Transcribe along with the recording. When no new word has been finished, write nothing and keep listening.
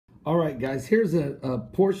All right, guys, here's a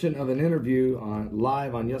portion of an interview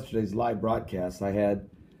on yesterday's live broadcast I had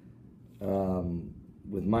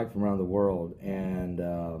with Mike from around the world, and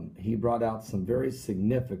he brought out some very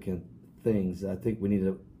significant things I think we need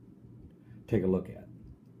to take a look at.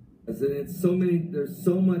 There's so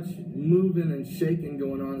much moving and shaking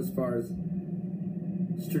going on as far as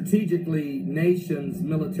strategically, nations,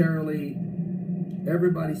 militarily,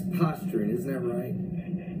 everybody's posturing, isn't that right?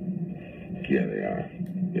 Yeah, they are.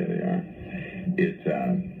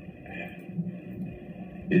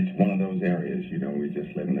 It's one of those areas, we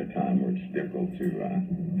just live in a time where it's difficult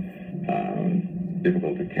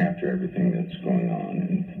to capture everything that's going on.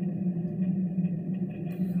 And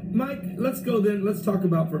Mike, let's talk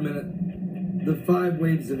about for a minute the 5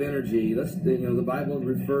 waves of energy. The Bible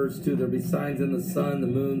refers to there'll be signs in the sun, the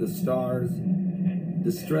moon, the stars,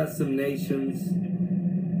 distress of nations,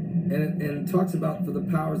 and it talks about for the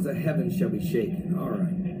powers of heaven shall be shaken. All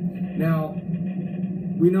right. Now,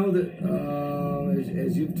 we know that,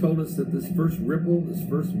 as you've told us, that this first ripple, this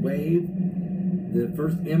first wave, the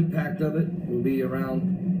first impact of it will be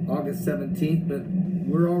around August 17th, but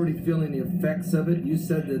we're already feeling the effects of it. You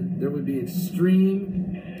said that there would be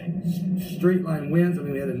extreme straight line winds. I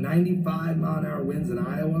mean, we had a 95-mile-an-hour winds in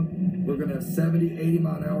Iowa. We're going to have 70, 80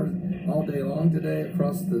 mile an hour all day long today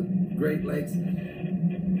across the Great Lakes.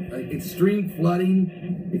 Extreme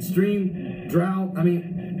flooding, extreme drought. I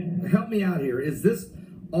mean, help me out here. Is this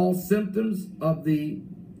all symptoms of the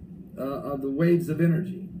waves of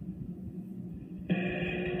energy?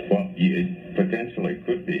 Well, it potentially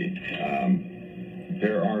could be.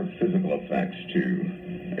 There are physical effects to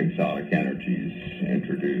exotic energies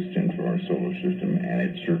introduced into our solar system, and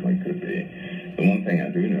it certainly could be. The one thing I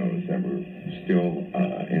do know is that we're still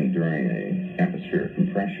enduring an atmospheric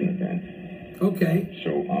compression event. Okay.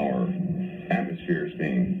 So our atmosphere is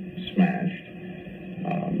being smashed,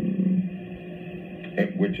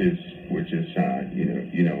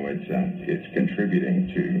 it's contributing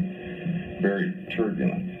to very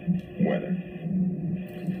turbulent weather.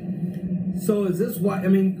 So is this why? I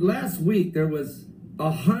mean, last week there was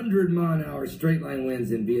 100-mile-an-hour straight line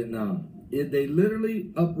winds in Vietnam. They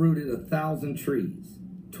literally uprooted 1,000 trees,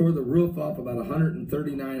 tore the roof off about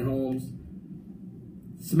 139 homes.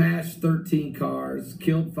 Smashed 13 cars,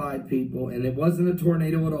 killed 5 people, and it wasn't a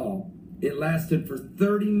tornado at all. It lasted for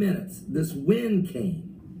 30 minutes. This wind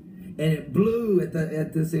came, and it blew at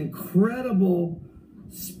this incredible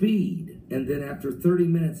speed, and then after 30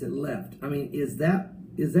 minutes it left. I mean, is that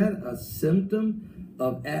a symptom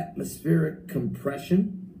of atmospheric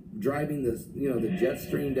compression driving the jet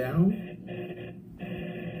stream down?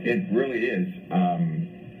 It really is.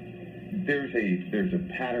 There's a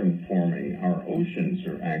pattern forming. Our oceans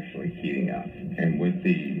are actually heating up, and with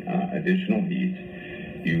the additional heat,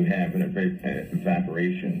 you have an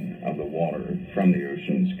evaporation of the water from the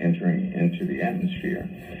oceans entering into the atmosphere,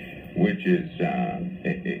 which is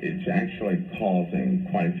it's actually causing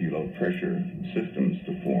quite a few low pressure systems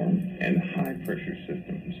to form and high pressure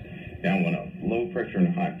systems. Now, when a low pressure and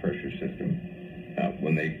a high pressure system,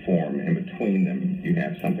 when they form, in between them, you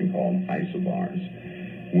have something called isobars,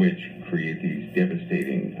 which create these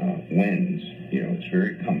devastating winds. It's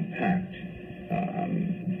very compact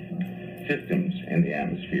systems in the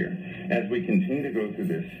atmosphere. As we continue to go through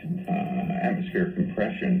this atmospheric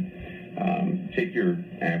compression, take your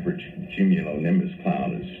average cumulonimbus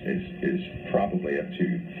cloud is probably up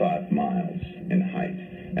to 5 miles in height.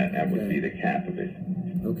 That would be the cap of it.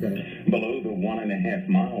 Okay. Below the 1.5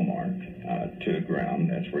 mile mark to the ground,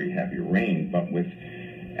 that's where you have your rain. But with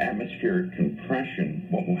atmospheric compression,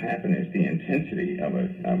 what will happen is the intensity of a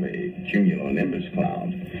cumulonimbus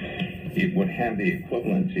cloud, it would have the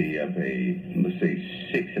equivalency of a, let's say,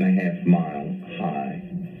 6.5 mile high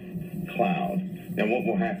cloud. Now, what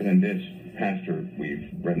will happen in this, Pastor,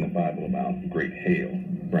 we've read in the Bible about great hail,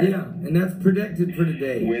 right? Yeah, and that's predicted for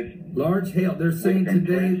today. With large hail. They're saying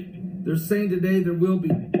today there will be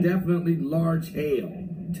definitely large hail.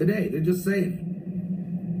 Today, they're just saying.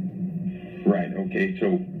 Right, okay,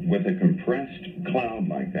 so with a compressed cloud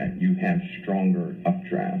like that, you have stronger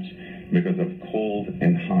updrafts because of cold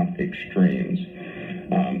and hot extremes.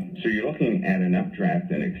 So you're looking at an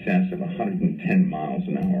updraft in excess of 110 miles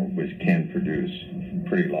an hour, which can produce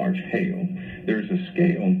pretty large hail. There's a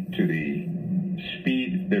scale to the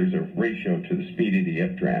speed, there's a ratio to the speed of the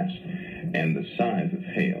updrafts and the size of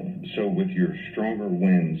hail. So with your stronger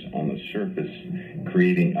winds on the surface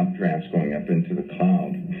creating updrafts going up into the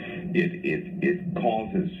cloud, it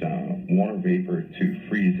causes water vapor to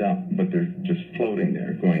freeze up, but they're just floating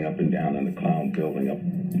there, going up and down in the cloud, building up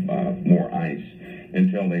more ice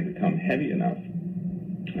until they become heavy enough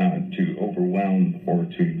to overwhelm or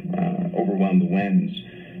to overwhelm the winds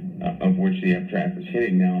of which the updraft is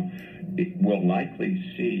hitting. Now, it will likely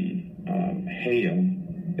see hail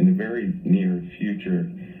in the very near future,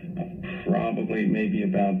 probably maybe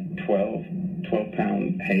about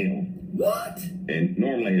 12-pound hail. What? And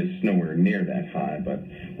normally it's nowhere near that high, but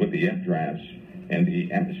with the updrafts and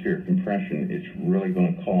the atmospheric compression, it's really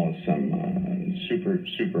going to cause some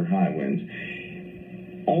super high winds.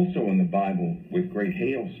 Also in the Bible, with great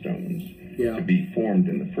hailstones to be formed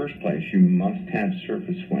in the first place, you must have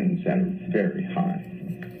surface winds that are very high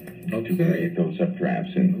to create those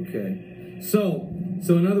updrafts. So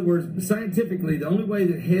in other words, scientifically, the only way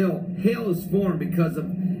that hail is formed because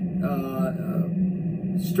of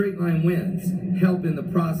straight line winds help in the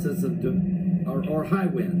process of or high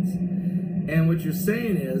winds. And what you're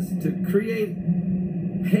saying is to create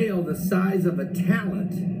hail the size of a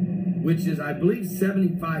talent, which is, I believe,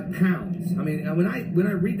 75 pounds. I mean, when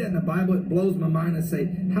I read that in the Bible, it blows my mind. I say,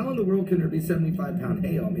 how in the world can there be 75-pound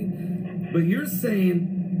hail? I mean, but you're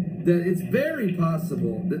saying that it's very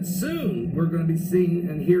possible that soon we're going to be seeing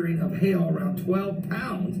and hearing of hail around 12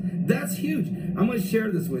 pounds. That's huge. I'm going to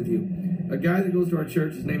share this with you. A guy that goes to our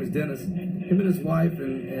church, his name is Dennis, him and his wife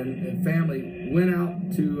and family went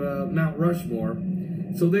out to Mount Rushmore.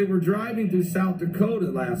 So they were driving through South Dakota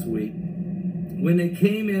last week when they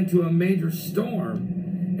came into a major storm.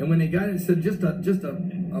 And when they got in, it said just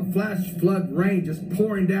a flash flood rain just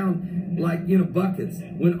pouring down like, buckets.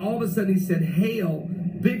 When all of a sudden he said hail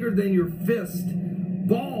bigger than your fist,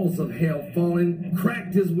 balls of hail falling,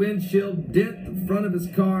 cracked his windshield, dent the front of his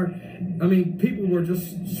car. I mean, people were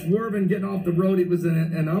just swerving, getting off the road. It was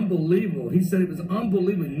an unbelievable. He said it was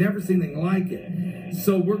unbelievable. He'd never seen anything like it.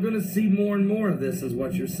 So we're going to see more and more of this, is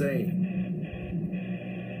what you're saying.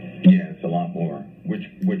 Yeah, it's a lot more, which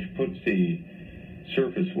puts the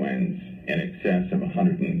surface winds in excess of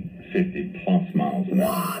 150 plus miles an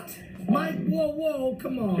hour. What? Mike, whoa,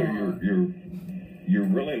 come on. So you're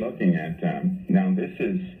really looking at now. This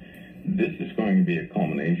is going to be a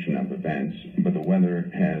culmination of events, but the weather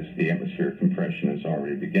the atmospheric compression is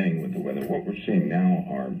already beginning with the weather. What we're seeing now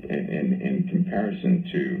are, in comparison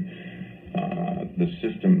to the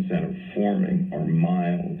systems that are forming, are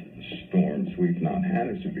mild storms. We've not had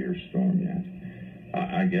a severe storm yet.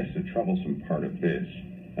 I guess the troublesome part of this,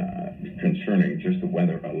 concerning just the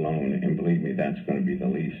weather alone, and believe me, that's going to be the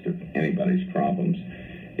least of anybody's problems,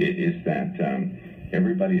 is that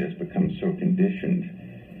everybody has become so conditioned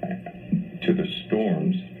to the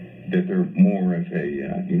storms that they're more of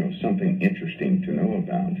a, something interesting to know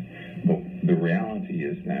about. But the reality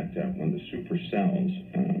is that when the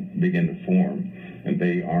supercells begin to form, and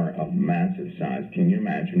they are of massive size, can you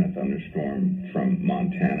imagine a thunderstorm from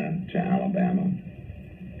Montana to Alabama?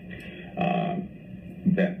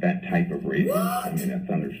 That type of radius. What? I mean, a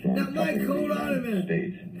thunderstorm. Now, Mike, hold on a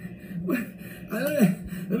minute.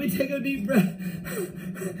 Let me take a deep breath.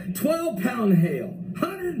 12-pound hail,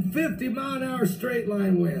 150-mile-an-hour straight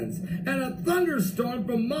line winds, and a thunderstorm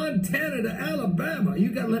from Montana to Alabama. You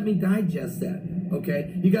got to let me digest that,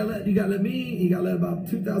 okay? You got to let about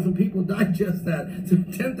 2,000 people digest that,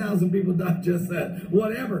 10,000 people digest that,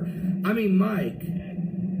 whatever. I mean, Mike,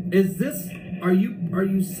 are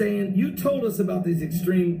you saying, you told us about these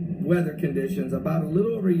extreme weather conditions about a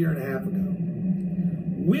little over a year and a half ago.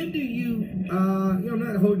 When do you, I'm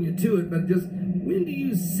not holding you to it, but just when do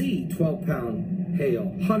you see 12-pound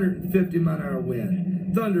hail, 150-mile-an-hour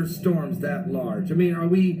wind, thunderstorms that large? I mean, are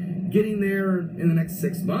we getting there in the next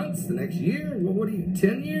 6 months, the next year? What are you,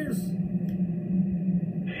 10 years?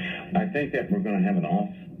 I think that we're going to have an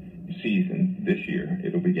off season this year.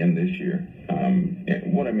 It'll begin this year.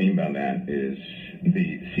 And what I mean by that is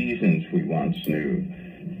the seasons we once knew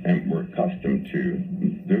and were accustomed to,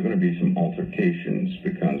 there are going to be some altercations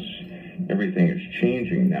because everything is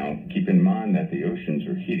changing now. Keep in mind that the oceans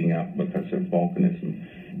are heating up because of volcanism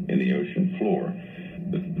in the ocean floor.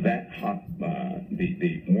 That hot,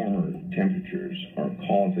 the warmer temperatures are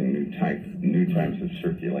causing new types of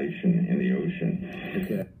circulation in the ocean.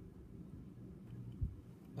 Okay.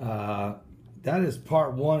 That is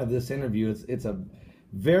part one of this interview. It's a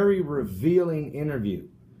very revealing interview.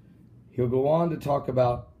 He'll go on to talk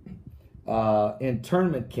about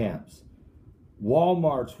internment camps,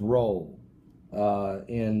 Walmart's role,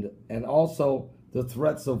 and also the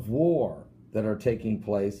threats of war that are taking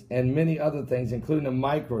place, and many other things, including the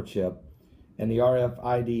microchip and the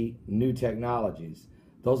RFID new technologies.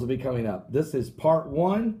 Those will be coming up. This is part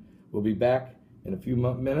one. We'll be back in a few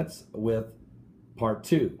minutes with part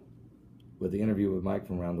two, with the interview with Mike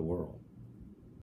from around the world.